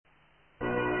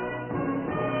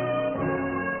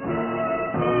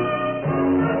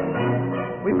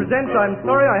proudly presents I'm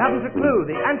Sorry I Haven't a Clue,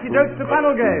 the antidote to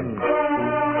panel games.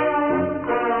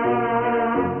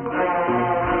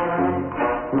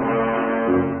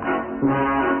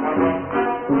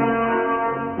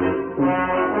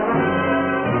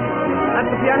 At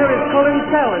the piano is Colin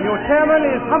Tell, and your chairman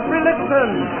is Humphrey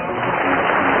Lipton.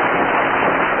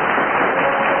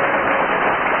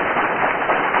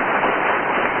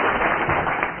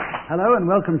 Hello and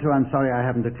welcome to I'm Sorry I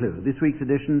Haven't a Clue. This week's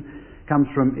edition comes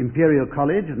from Imperial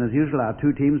College, and as usual our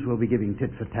two teams will be giving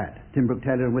tit for tat. Tim Brooke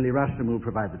Taylor and Willie Rushton will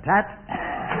provide the tat.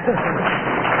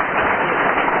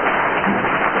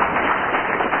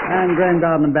 And Graham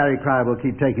Garden and Barry Cryer will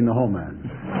keep taking the hormones.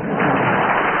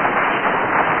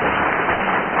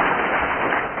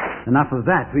 Enough of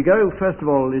that. We go first of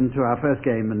all into our first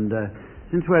game, and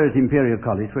since we're at Imperial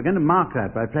College, we're going to mark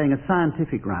that by playing a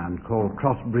scientific round called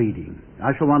crossbreeding.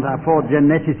 I shall want our four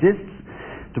geneticists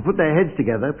to put their heads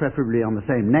together, preferably on the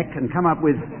same neck, and come up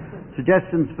with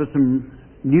suggestions for some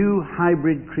new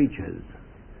hybrid creatures.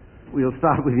 We'll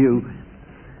start with you,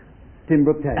 Tim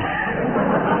Brooke Taylor.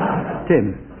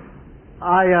 Tim.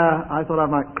 I thought I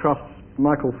might cross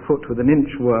Michael Foot with an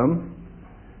inchworm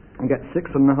and get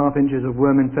 6.5 inches of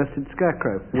worm-infested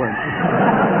scarecrow.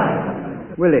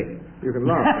 Willie. You can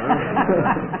laugh,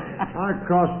 huh? I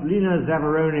crossed Lena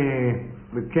Zavaroni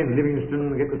with Kent Livingstone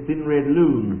and get the thin red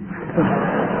loon.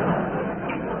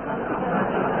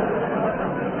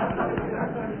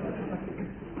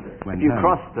 If you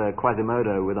crossed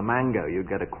Quasimodo with a mango, you'd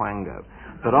get a quango.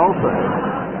 But also,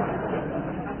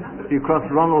 if you crossed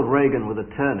Ronald Reagan with a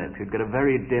turnip, you'd get a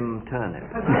very dim turnip.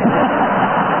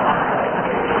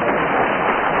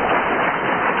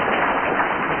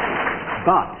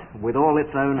 But with all its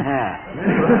own hair.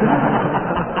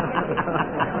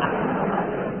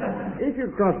 If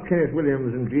you cross Kenneth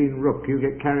Williams and Jean Rook, you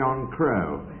get Carry On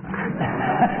Crow.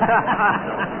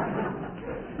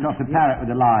 Cross a parrot with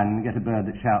a lion and get a bird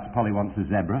that shouts, Polly wants a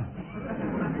zebra.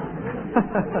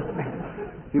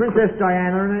 Princess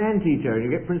Diana and an anteater, and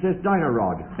you get Princess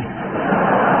Dinarod.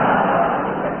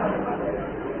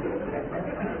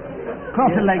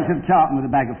 Cross a length of tartan with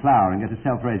a bag of flour and get a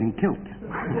self-raising kilt.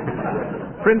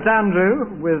 Prince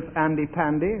Andrew with Andy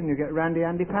Pandy, and you get Randy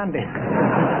Andy Pandy.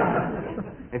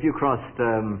 If you crossed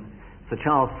Sir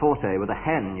Charles Forte with a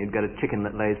hen, you'd get a chicken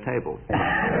that lays tables.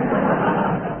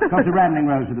 Cross a rambling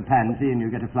rose with a pansy and you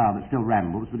get a flower that still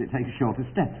rambles, but it takes shorter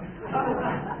steps.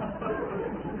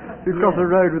 If you cross a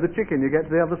road with a chicken, you get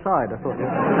to the other side, I thought.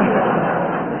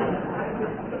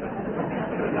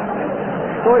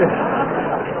 Oh, yeah.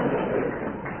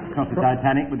 Cross the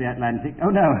Titanic with the Atlantic.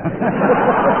 Oh, no.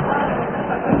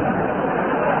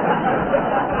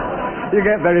 You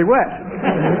get very wet.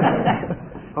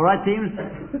 All right, teams?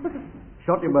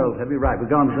 Shot your bolt. Have you right? We've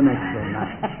gone to the next one now.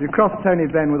 You cross Tony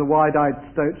Benn with a wide-eyed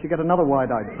stoat, you get another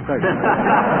wide-eyed stoat.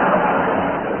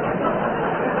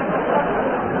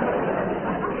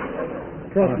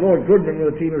 Cross Lord Goodman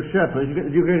with a team of Sherpas, you get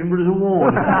the Duke of Edinburgh's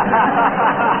Award.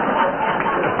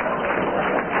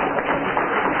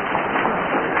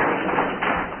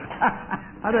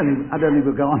 I don't think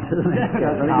we'll go on to the next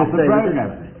one. Half the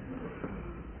program.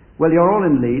 Well, you're all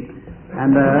in the lead,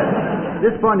 and at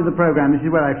this point of the program, this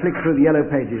is where I flick through the yellow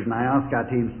pages and I ask our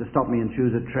teams to stop me and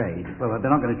choose a trade. Well,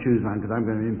 they're not going to choose one because I'm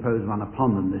going to impose one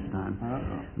upon them this time.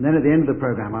 And then at the end of the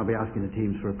program, I'll be asking the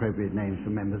teams for appropriate names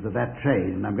for members of that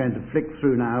trade, and I'm going to flick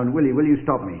through now, and Willie, will you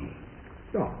stop me?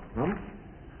 Stop, huh?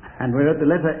 And we're at the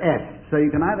letter F, so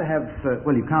you can either have,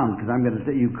 well, you can't, because I'm going to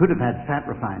say you could have had fat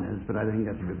refiners, but I think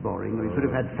that's a bit boring, or you could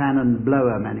have had fan and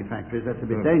blower manufacturers, that's a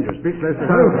bit dangerous. Bit close to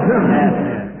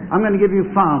home. I'm going to give you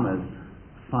farmers.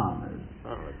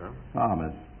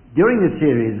 During this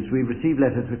series, we've received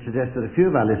letters which suggest that a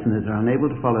few of our listeners are unable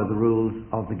to follow the rules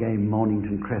of the game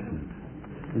Mornington Crescent.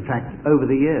 In fact, over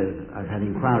the years, I've had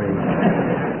inquiries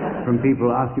from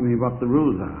people asking me what the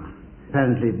rules are.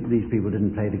 Apparently, these people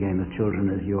didn't play the game as children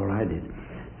as you or I did.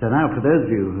 So now, for those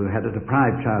of you who had a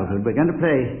deprived childhood, we're going to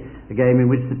play a game in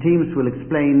which the teams will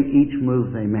explain each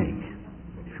move they make.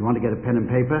 If you want to get a pen and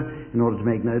paper in order to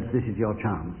make notes, this is your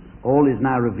chance. All is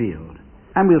now revealed.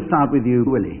 And we'll start with you,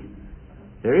 Willie.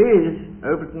 There is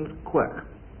Overton's quirk,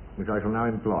 which I shall now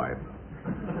employ.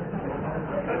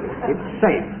 It's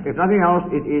safe. If nothing else,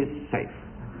 it is safe.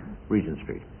 Regent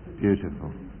Street.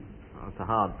 Beautiful. Well, it's a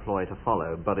hard ploy to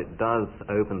follow, but it does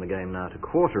open the game now to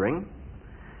quartering.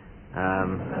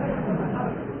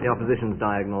 The opposition's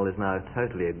diagonal is now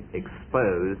totally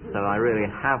exposed, so I really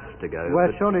have to go.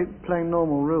 We're surely playing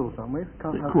normal rules, aren't we?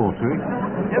 Quartering.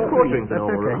 Yeah, quartering's the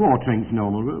normal rule. Quartering's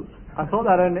normal rules. I thought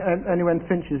that only when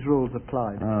Finch's rules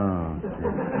applied. Oh.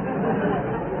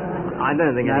 I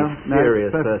don't think any No,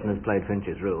 serious but- person has played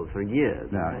Finch's rules for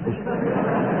years. No.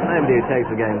 Nobody who takes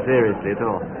the game seriously at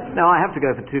all. No, I have to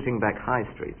go for Tootingbeck High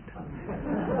Street,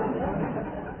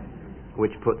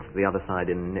 which puts the other side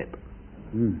in nip.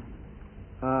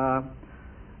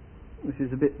 This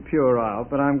is a bit puerile,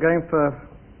 but I'm going for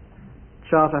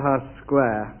Charterhouse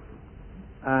Square,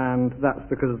 and that's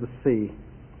because of the sea.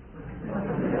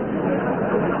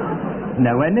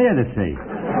 Nowhere near the sea.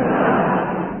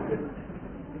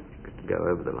 Could go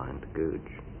over the line to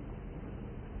Googe.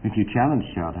 If you challenge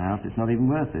Charterhouse, it's not even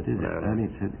worth it, is it? No. Only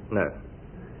it's No.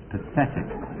 pathetic.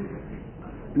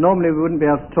 Normally we wouldn't be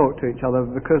able to talk to each other,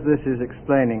 but because this is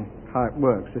explaining how it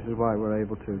works, this is why we're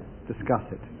able to discuss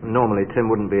it. Normally Tim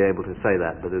wouldn't be able to say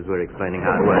that, but as we're explaining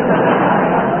how it works.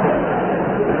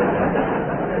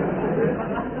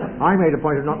 I made a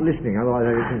point of not listening, otherwise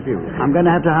I'd be confused. I'm going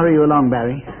to have to hurry you along,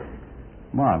 Barry.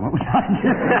 Why? What was I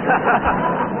doing?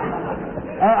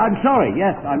 I'm sorry.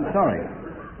 Yes, I'm sorry.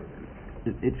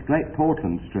 It's Great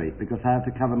Portland Street because I have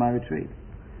to cover my retreat.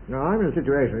 Now, I'm in a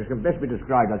situation which can best be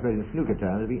described, I suppose, in snooker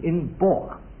terms, as being in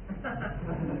balk.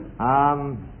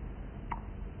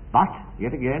 But,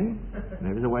 yet again,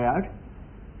 there is a way out.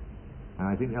 And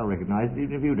I think they'll recognise it,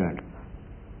 even if you don't.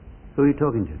 Who are you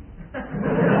talking to?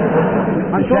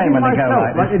 I'm It's a talking shame to when they go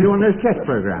myself, like like they do on those chess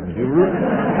programs.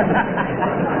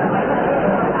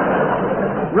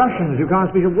 Russians who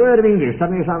can't speak a word of English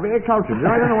suddenly sound very cultured.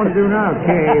 I don't know what to do now.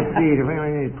 KFC, if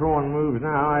anyone needs prawn moves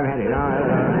now, I've had it.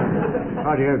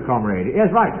 Audio comrade.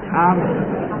 Yes, right.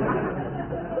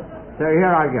 So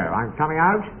here I go. I'm coming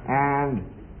out and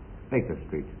Baker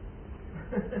Street.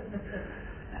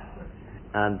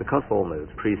 And because four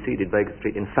moves preceded Baker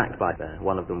Street, in fact, by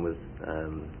one of them was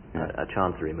a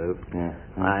chancery move,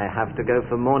 I have to go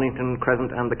for Mornington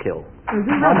Crescent and the Kill.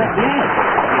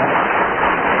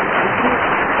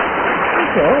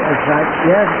 That's right.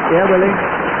 Yeah, Willie.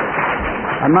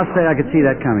 I must say I could see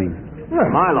that coming. Well,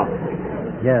 my lot.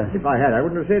 Yes. If I had, I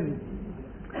wouldn't have said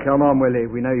Come on, Willie,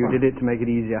 we know you did it to make it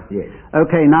easier. yes.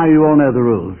 Okay, now you all know the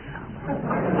rules.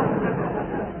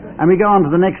 And we go on to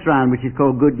the next round, which is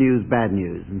called Good News, Bad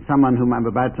News. And someone whom I'm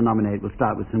about to nominate will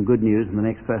start with some good news, and the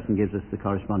next person gives us the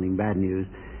corresponding bad news,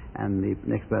 and the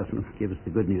next person gives us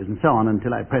the good news, and so on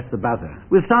until I press the buzzer.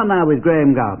 We'll start now with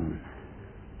Graham Garden.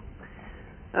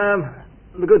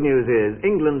 The good news is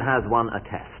England has won a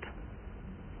test.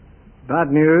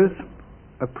 Bad news,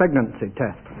 a pregnancy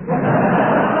test.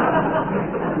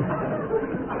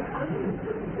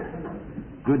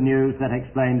 Good news, that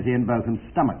explains Ian Botham's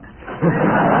stomach.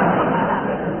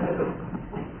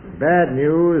 Bad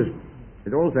news.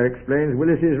 It also explains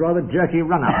Willis's rather jerky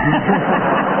run-up.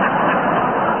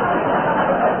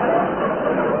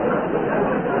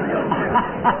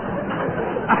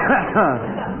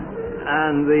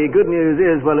 And the good news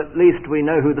is, well, at least we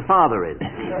know who the father is.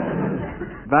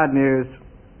 Bad news,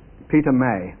 Peter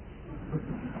May.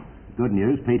 Good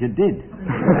news, Peter did.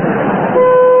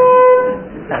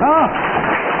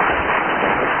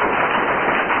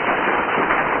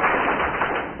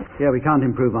 Yeah, we can't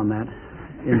improve on that.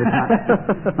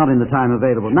 Not in the time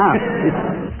available. Now,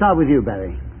 let's start with you,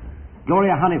 Barry.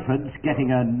 Gloria Honeyford's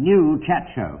getting a new chat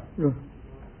show.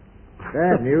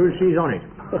 Bad news, she's on it.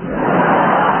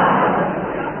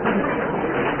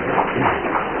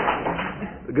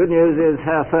 The good news is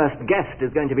her first guest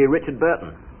is going to be Richard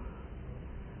Burton.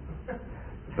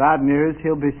 Bad news,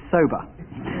 he'll be sober.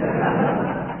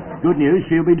 Good news,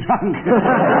 she'll be drunk.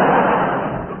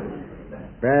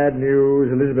 Bad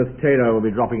news, Elizabeth Taylor will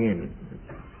be dropping in.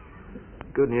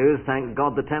 Good news, thank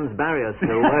God the Thames Barrier's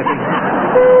still working.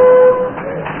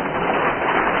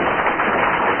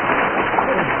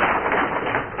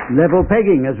 Level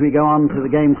pegging as we go on to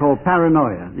the game called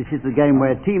Paranoia. This is the game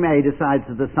where Team A decides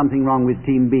that there's something wrong with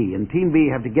Team B, and Team B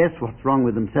have to guess what's wrong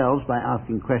with themselves by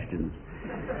asking questions.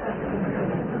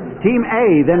 Team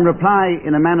A then reply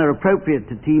in a manner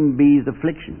appropriate to Team B's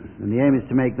affliction, and the aim is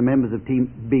to make the members of Team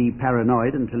B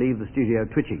paranoid and to leave the studio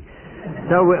twitching.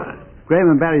 So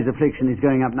Graham and Barry's affliction is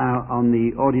going up now on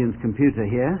the audience computer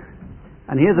here,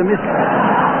 and here's a mystery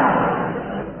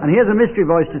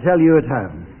voice to tell you at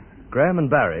home. Graham and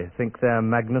Barry think they're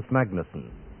Magnus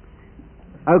Magnusson.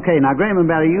 Okay, now Graham and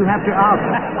Barry, you have to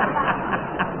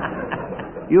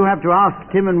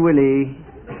ask Tim and Willie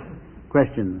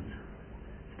questions.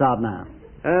 Start now.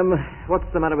 What's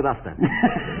the matter with us then?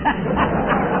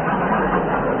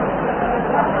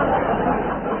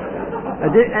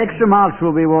 Extra marks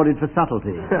will be awarded for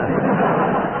subtlety.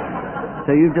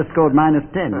 So you've just scored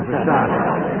 -10 for start.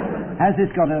 Has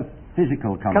this got a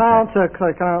physical contact. Can I answer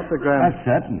Graham's,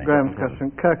 Certainly. Graham's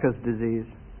question? Kirker's disease.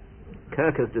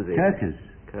 Kirker's disease.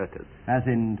 Kirker's. As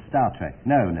in Star Trek.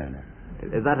 No.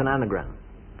 Is that an anagram?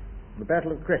 The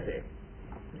Battle of Cressy.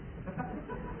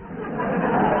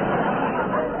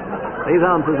 These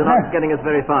answers are not getting us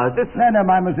very far. Is No,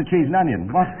 mine was the cheese and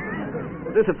onion. What?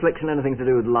 this affliction anything to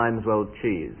do with Limeswell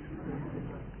cheese?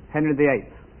 Henry VIII.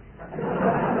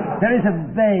 There is a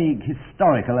vague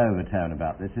historical overtone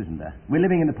about this, isn't there? We're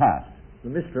living in the past. The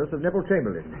mistress of Neville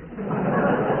Chamberlain.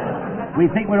 We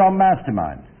think we're on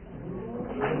Mastermind.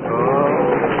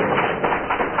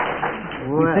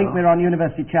 We think we're on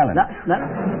University Challenge.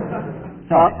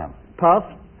 Sorry, Hum. Pass.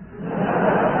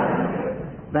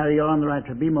 Barry, you're on the right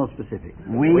track. Be more specific.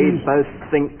 We both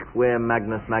think we're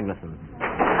Magnus Magnusson.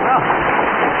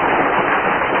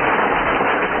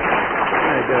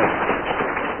 Very good.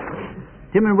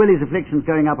 Tim and Willie's affliction's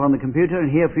going up on the computer,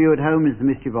 and here for you at home is the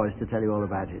mystery voice to tell you all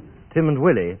about it. Tim and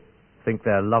Willie think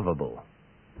they're lovable.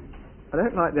 I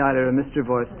don't like the idea of a mystery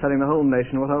voice telling the whole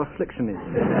nation what our affliction is.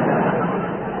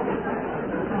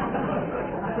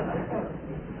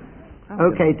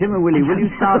 Okay, Tim and Willie, will you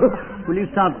start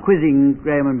quizzing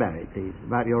Graham and Barry, please,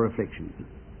 about your affliction?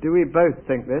 Do we both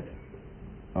think this?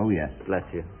 Oh, yes. Bless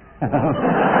you.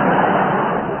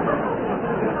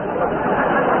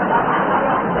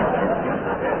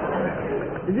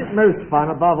 Is it most fun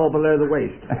above or below the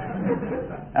waist?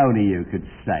 Only you could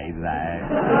say that.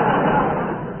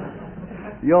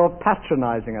 You're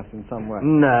patronising us in some way.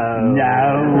 No.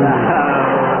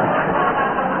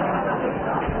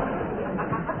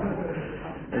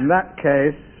 In that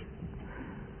case,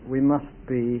 we must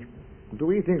be... Do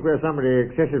we think we're somebody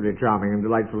excessively charming and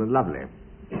delightful and lovely?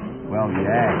 Well,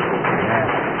 yes.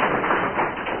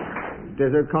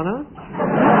 Des O'Connor?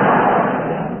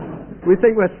 We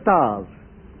think we're stars.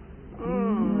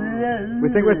 We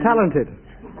think we're talented.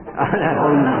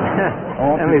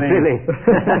 Don't be silly.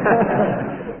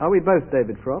 Are we both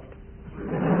David Frost?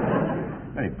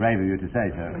 Very brave of you to say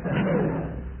so.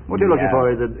 What you're looking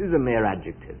for is a mere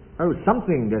adjective. Oh,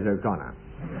 something, Des O'Connor.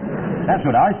 That's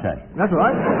what I say. That's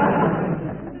right.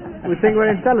 We think we're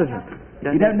intelligent.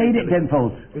 You don't need it,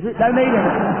 Dimples. Don't need it.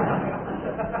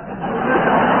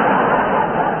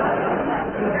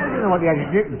 You know what the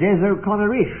adjective? Des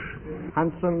O'Connor-ish.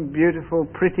 Handsome, beautiful,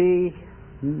 pretty.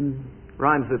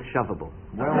 Rhymes with shovable.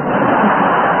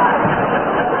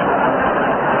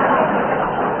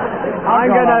 I'm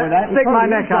going to stick my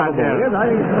neck out Yes, here.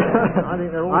 I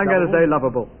think they're all I'm going to say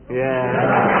lovable. lovable.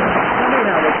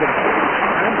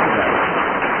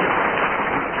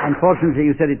 Unfortunately,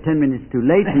 you said it 10 minutes too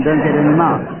late and don't get any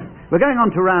marks. We're going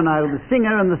on to round now the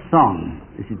singer and the song.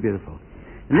 This is beautiful.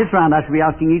 In this round, I shall be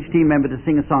asking each team member to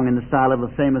sing a song in the style of a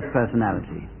famous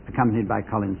personality, accompanied by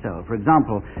Colin Sell. For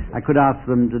example, I could ask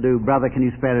them to do Brother, Can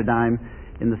You Spare a Dime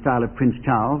in the style of Prince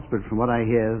Charles, but from what I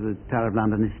hear, the Tower of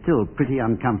London is still pretty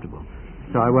uncomfortable,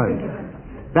 so I won't.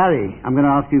 Barry, I'm going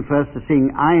to ask you first to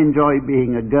sing I Enjoy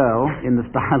Being a Girl in the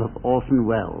style of Orson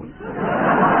Welles.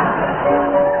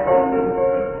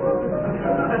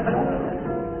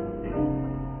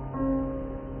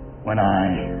 When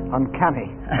I... Uncanny.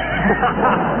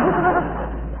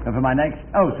 And for my next...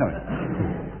 Oh, sorry.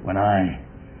 When I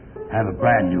have a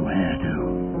brand new hairdo,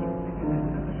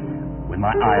 with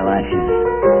my eyelashes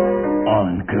all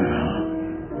in curl.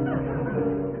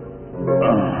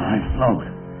 Oh, I float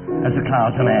as the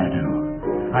clouds of air do.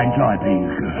 I enjoy being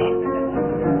a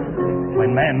girl.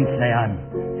 When men say I'm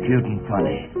cute and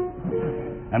funny,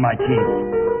 and my teeth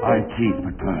aren't teeth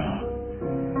but pearl,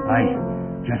 I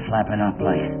just slap it up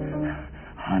like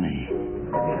honey.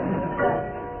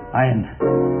 I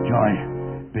enjoy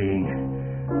being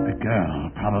a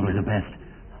girl, probably the best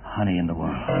honey in the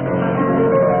world.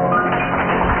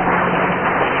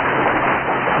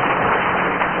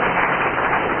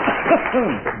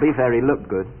 Be fair, he looked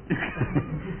good.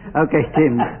 Okay,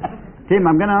 Tim. Tim,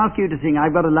 I'm going to ask you to sing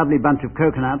I've Got a Lovely Bunch of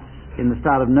Coconuts in the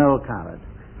style of Noel Coward.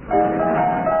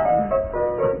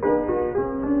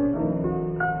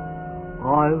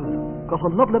 I've got a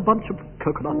lovely bunch of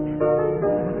coconuts.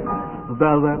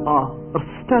 There they are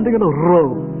standing in a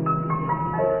row.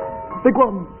 Big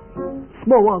ones,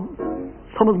 small ones,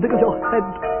 some as big as your head.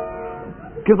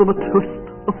 Give them a twist,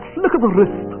 a flick of the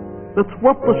wrist. That's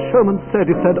what the showman said.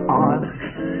 He said, I've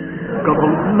got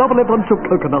a lovely bunch of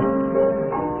coconuts.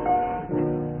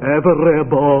 Every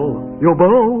ball you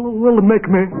bowl will make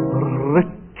me rich.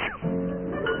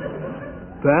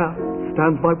 There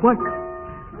stands my wife,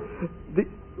 the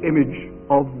image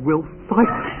of Will Fife.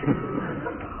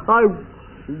 I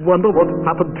wonder what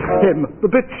happened to him, the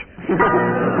bitch.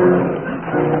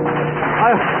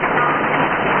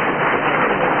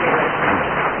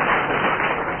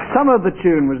 Some of the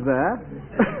tune was there.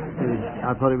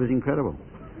 I thought it was incredible.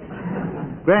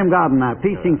 Graham Garden now,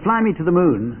 please sing Fly Me to the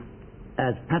Moon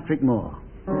as Patrick Moore.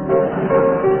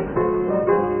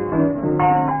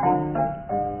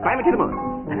 Fly me to the moon.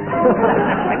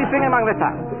 Let me swing among the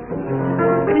stars.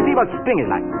 Let me see what spring is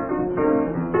like.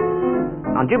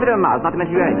 On Jupiter and Mars, not to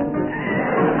mention Uranus.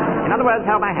 In other words,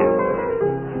 hold my hand.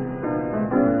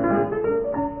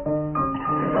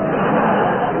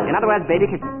 In other words, baby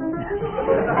kiss. Oh.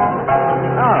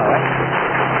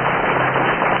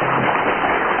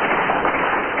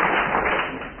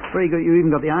 Very good. You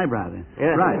even got the eyebrow then.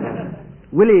 Yes. Right.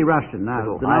 Willie Rushton, now,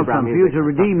 Little the now's eyebrow time for you music. to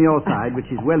redeem your side, which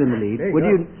is well in the lead. Would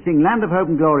you sing Land of Hope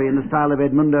and Glory in the style of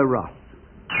Edmundo Ross?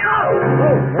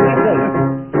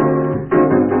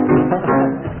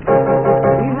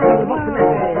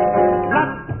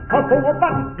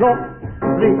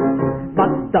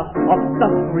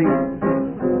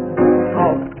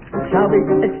 Shall we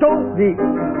extol thee,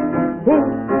 who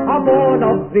are born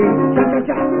of thee?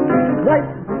 Cha-cha-cha, wipe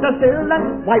the still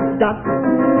and wipe that,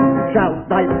 shall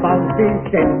thy bounty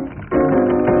send.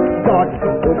 God,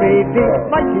 who made thee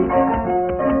mighty,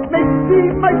 make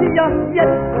thee mightier yet.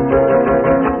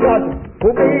 God, who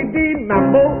made thee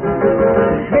mambo,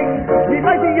 make thee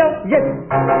mightier yet.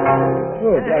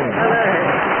 Oh,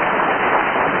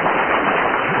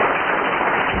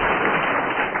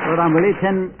 Well done, Willie.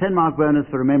 10 mark bonus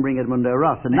for remembering Edmundo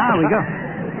Ross. And now we go.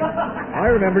 I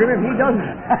remember him and he doesn't.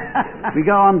 We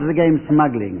go on to the game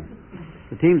smuggling.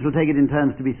 The teams will take it in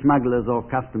turns to be smugglers or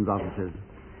customs officers.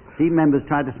 Team members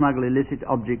try to smuggle illicit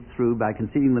objects through by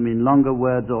concealing them in longer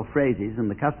words or phrases, and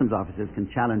the customs officers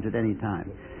can challenge at any time.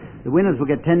 The winners will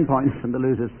get 10 points and the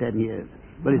losers 10 years.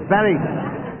 But it's Barry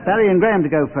and Graham to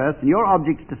go first, and your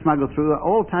objects to smuggle through are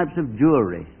all types of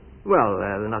jewellery. Well,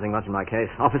 there's nothing much in my case,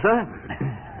 officer.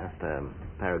 Just a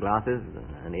pair of glasses,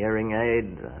 an earring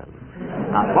aid.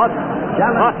 What?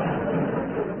 What?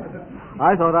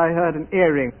 I thought I heard an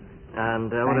earring.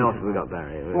 And what else have we got,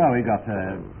 Barry? Well, we got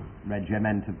a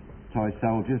regiment of toy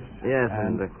soldiers. Yes,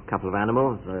 and a couple of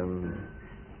animals.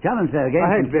 Challenge there again.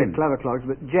 I hate from to be Tim. a clever clogs,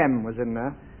 but Jem was in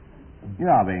there. You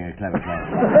are being a clever clown.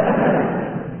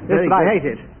 Yes, but I hate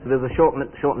it. There's a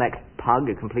short-necked pug,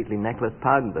 a completely neckless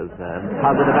pug. There's a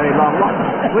pug with a very long lock.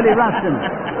 Willie Rushton.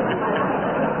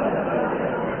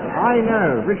 I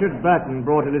know. Richard Burton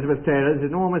brought Elizabeth Taylor's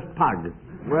enormous pug,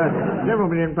 worth several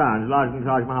 £1 million, larger than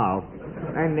Taj Mahal,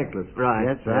 and necklace. Right.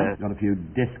 Yes, right. Got a few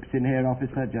discs in here,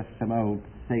 officer, just some old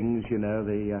things, you know,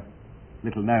 the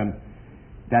little-known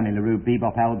Danny LaRue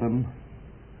Bebop album,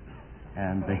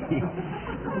 and the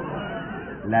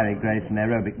Larry Grayson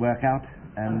aerobic workout,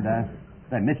 and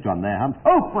they missed one there, Hunt.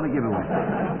 Oh, what a giveaway.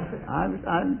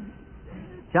 I'm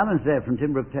challenged there from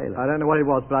Tim Brooke Taylor. I don't know what it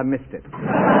was, but I missed it.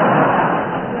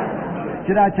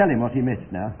 Should I tell him what he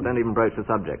missed now? Don't even broach the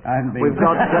subject. I haven't been... We've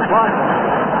got what?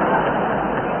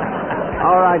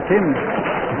 All right, Tim.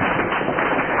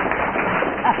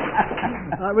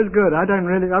 That was good. I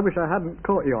wish I hadn't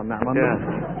caught you on that one. Yeah.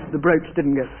 The brooch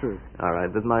didn't get through. All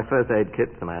right, there's my first aid kit,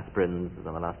 some aspirins,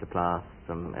 some elastoplast,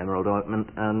 some emerald ointment,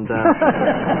 and...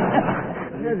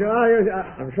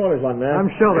 I'm sure there's one there. I'm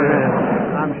sure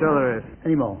there is.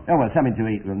 Any more? Oh, well, something to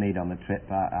eat we'll need on the trip.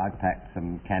 I've packed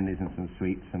some candies and some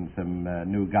sweets and some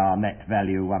nougat net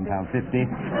value £1.50.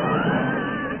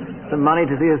 some money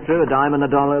to see us through, $10 and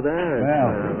 $1 there.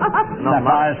 Well, not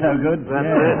much. so good. That's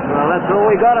Yeah. it. Well, that's all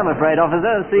we got, I'm afraid,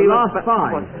 officer. See you last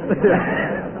five.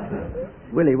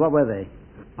 Willie, what were they?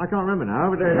 I can't remember now,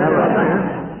 but they're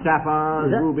sapphires,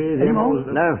 Is that- rubies, any more? emeralds.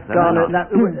 No, they're Garnet, not.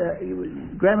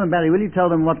 Graham and Barry, will you tell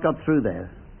them what got through there?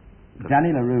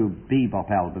 Danny LaRue Bebop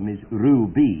album is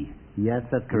Ruby. Yes,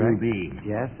 that's correct. Ruby.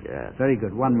 Yes? Yes. Very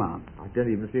good. 1 mark. I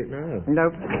don't even see it now.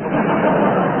 Nope.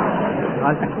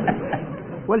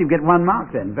 Well, you get 1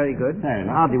 mark then. Very good. Fair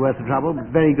enough. Hardly worth the trouble, but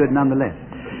very good nonetheless.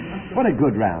 What a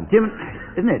good round. Tim,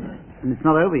 isn't it? And it's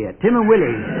not over yet. Tim and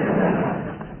Willie.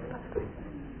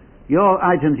 Your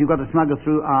items you've got to smuggle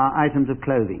through are items of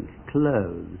clothing.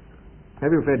 Clothes.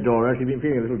 Have you fed Dora? She's been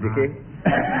feeling a little dicky.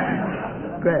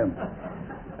 Graham.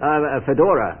 A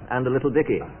fedora and a little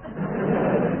dicky.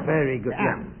 Very good.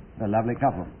 Yeah. A lovely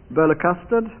couple. Bowl of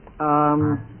custard.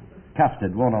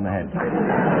 Custard, worn on the head.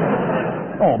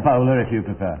 Or bowler, if you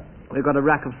prefer. We've got a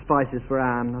rack of spices for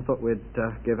Anne. I thought we'd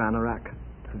give Anne a rack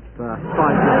of spices.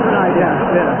 Yeah.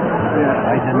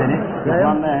 Wait a minute. There's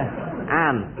one there.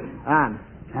 Anne.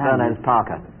 Surname's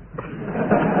Parker.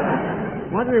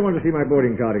 Why do they want to see my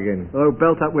boarding card again? Oh,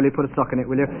 belt up, Willie. Put a sock in it,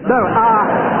 will you? No.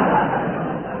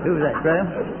 Who was that,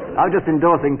 Graham? I'm just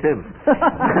endorsing Tim.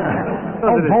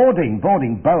 Oh, boarding.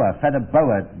 Boa. Fed a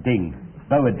boa ding.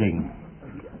 Boa ding.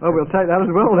 Oh, we'll take that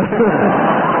as well then.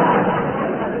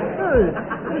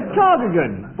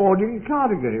 Cardigan. Forging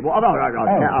cardigan. Well,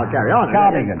 I'll carry on.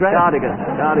 Cardigan.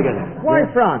 Cardigan. Why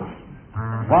France?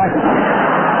 Why?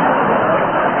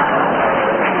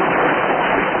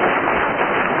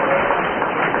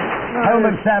 Home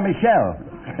of Saint Michel.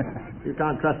 You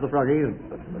can't trust the froggies.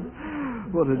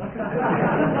 What a...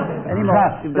 Any more?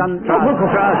 Trust. You've done...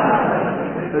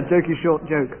 A jokey short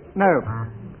joke. No,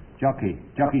 Jockey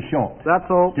short. that's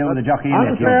all. Still with the jockey in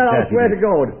it. you Unfair, I'll dirty swear to git.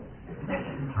 God.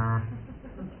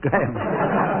 Graham.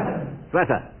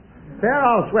 Sweater. Fair,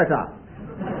 I'll sweater.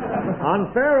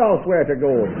 Unfair, I'll swear to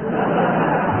God.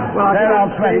 Well, I There, I'll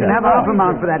you swear didn't you. have half a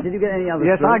mark for that. Did you get any others?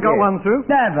 Yes, through? I got one through.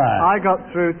 Never. I got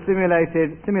through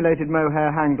simulated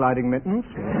mohair hang gliding mittens.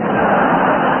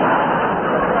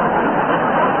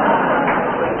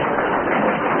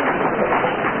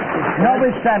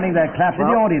 Notwithstanding their claps, did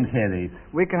the audience hear these?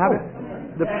 We can have it.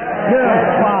 The Good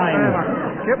swine.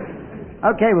 Yep.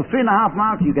 Okay, well, 3.5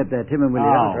 marks you get there, Tim and Willie.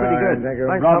 That was pretty good. Thank you.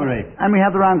 Thanks, Robbery. And we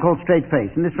have the round called Straight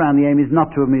Face. In this round, the aim is not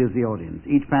to amuse the audience.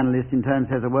 Each panelist in turn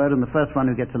says a word, and the first one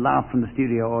who gets a laugh from the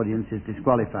studio audience is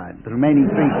disqualified. The remaining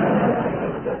three...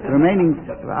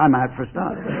 I'm out for a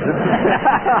start.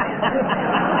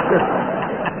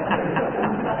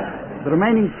 The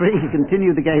remaining three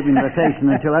continue the game in rotation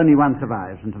until only one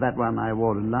survives, and to that one I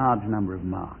award a large number of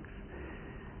marks.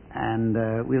 And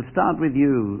we'll start with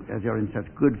you, as you're in such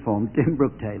good form, Tim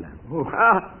Brooke Taylor.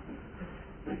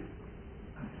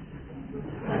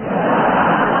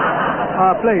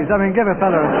 Please, I mean, give a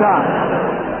fellow a chance.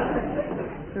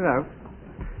 You know.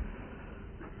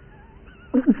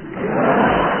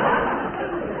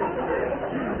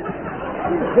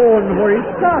 Born before he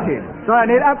started. So I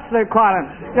need absolute quiet.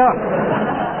 Yeah.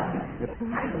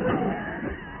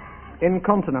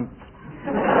 Incontinence.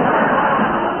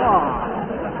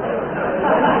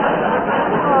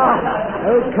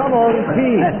 Oh, come on,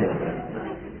 please.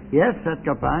 Yes, that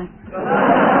got by.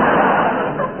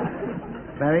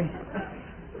 Barry?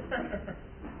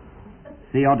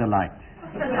 Theodolite.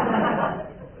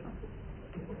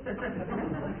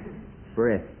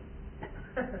 Breath.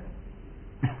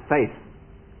 Face.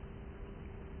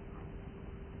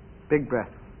 Big breath.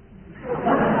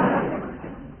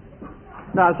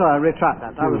 No, sorry, I retract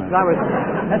that. That was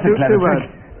That's two a clever words.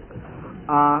 trick.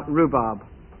 Rhubarb.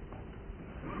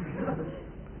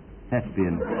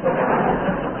 Thespian.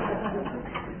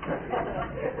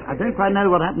 I don't quite know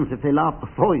what happens if they laugh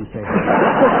before you say it.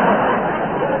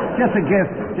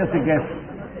 Just a guess.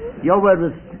 Your word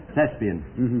was... Thespian.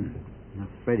 Mm-hmm. I'm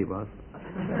afraid it was.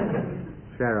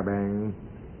 Sarabang.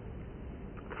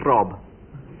 Throb.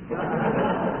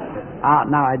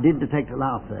 Now I did detect a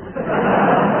laugh there.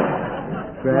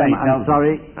 Graham, Right, I'm Nelson.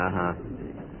 sorry. Uh-huh.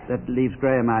 That leaves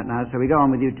Graham out now, so we go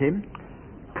on with you, Tim.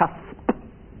 Cusp.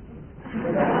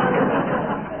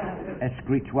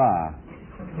 Escritoire.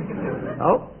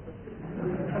 Oh.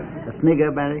 A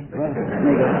snigger, Barry.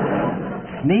 Snigger.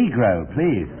 Negro,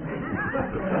 please.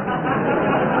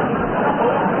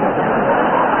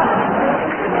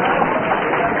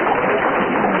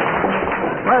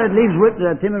 Well, it leaves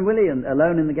Tim and Willie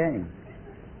alone in the game.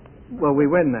 Well, we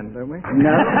win then, don't we?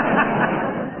 No.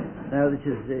 No, this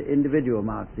is individual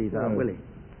marks, these are. Willie.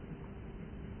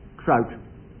 Trout.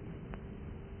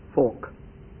 Fork.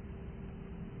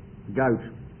 Goat.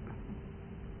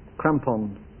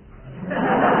 Crampon.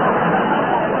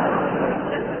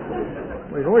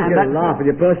 Well, you always And get a that- laugh at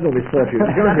your personal misfortunes,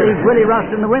 That don't leaves you? Willie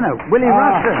Rushton, the winner. Willie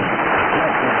Rushton.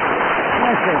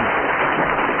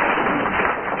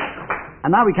 And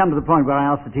now we come to the point where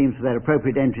I ask the teams for their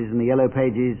appropriate entries in the yellow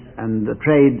pages, and the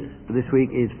trade for this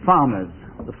week is farmers.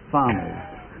 The farmers.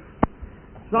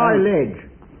 Silage.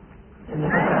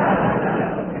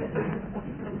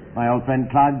 My old friend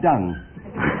Clive Dung.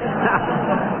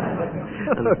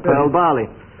 And Pearl Barley.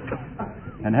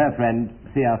 And her friend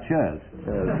C.R. Churz.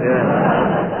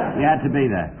 Yeah. You had to be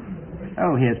there.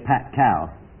 Oh, here's Pat Cow.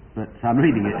 But I'm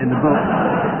reading it in the book.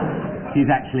 She's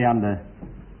actually under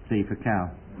C for cow.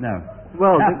 No.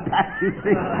 Well, You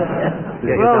see?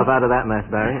 Get yourself out of that mess,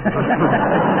 Barry.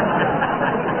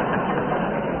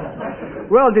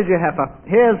 well, did you, heifer?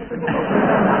 Here's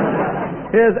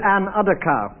an udder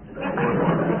cow.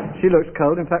 She looks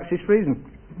cold. In fact, she's freezing.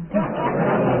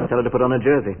 Tell her to put on a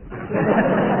jersey.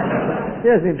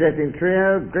 Here's an interesting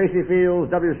trio. Gracie Fields,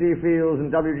 W.C. Fields,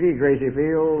 and W.G. Gracie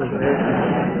Fields.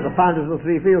 The founders of the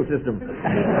three-field system.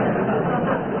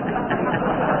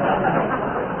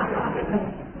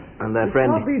 And their friend.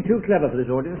 Can't be too clever for this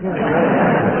audience, can it?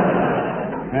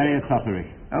 Very esophageal.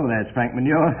 Oh, there's Frank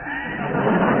Manure.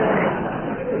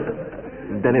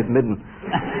 Dennis Midden.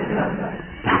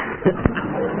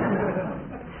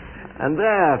 And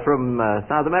there, from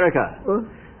South America,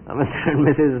 Mr. and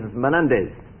Mrs.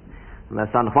 Menendez, and their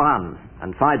son Juan,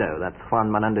 and Fido, that's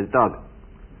Juan Menendez's dog.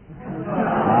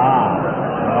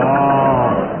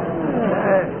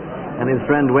 And his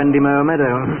friend Wendy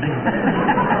Mohamedo.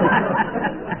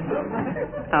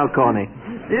 How corny.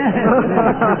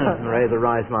 Raise a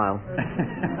wry smile.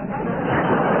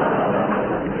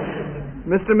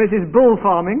 Mr. and Mrs. Bull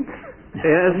Farming.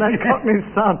 Yes. And then Cockney's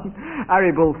son,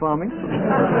 Harry Bull Farming.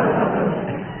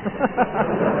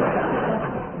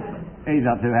 He's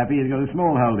not too happy. He's got a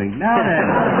small holding. Now then.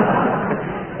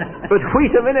 But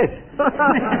wait a minute.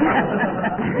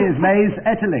 Here's Maze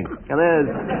Etterling. And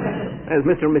there's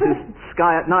Mr. and Mrs.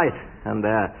 Sky at Night, and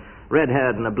their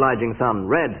red-haired and obliging son,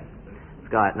 Red.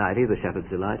 Sky at Night, he's a shepherd's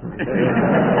delight.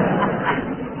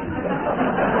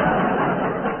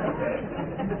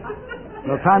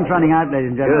 Well, time's running out, ladies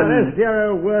and gentlemen. There's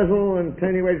Zero, Wurzel, and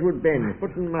Tony Wedgwood Ben.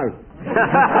 Foot and mouth.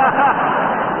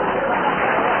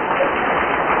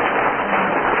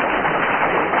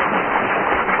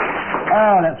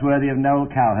 Oh, that's worthy of Noel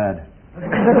Cowherd.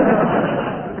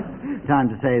 Time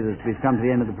to say that we've come to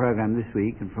the end of the programme this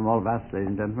week, and from all of us,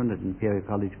 ladies and gentlemen, at Imperial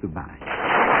College, goodbye.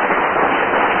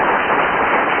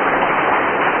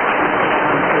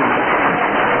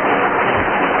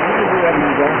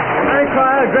 Mary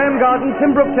Cryer, Graham Garden,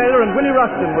 Tim Brooke Taylor and Willie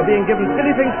Rushton were being given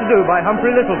silly things to do by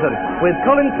Humphrey Lyttelton, with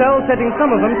Colin Sell setting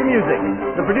some of them to music.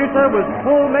 The producer was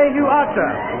Paul Mayhew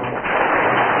Archer.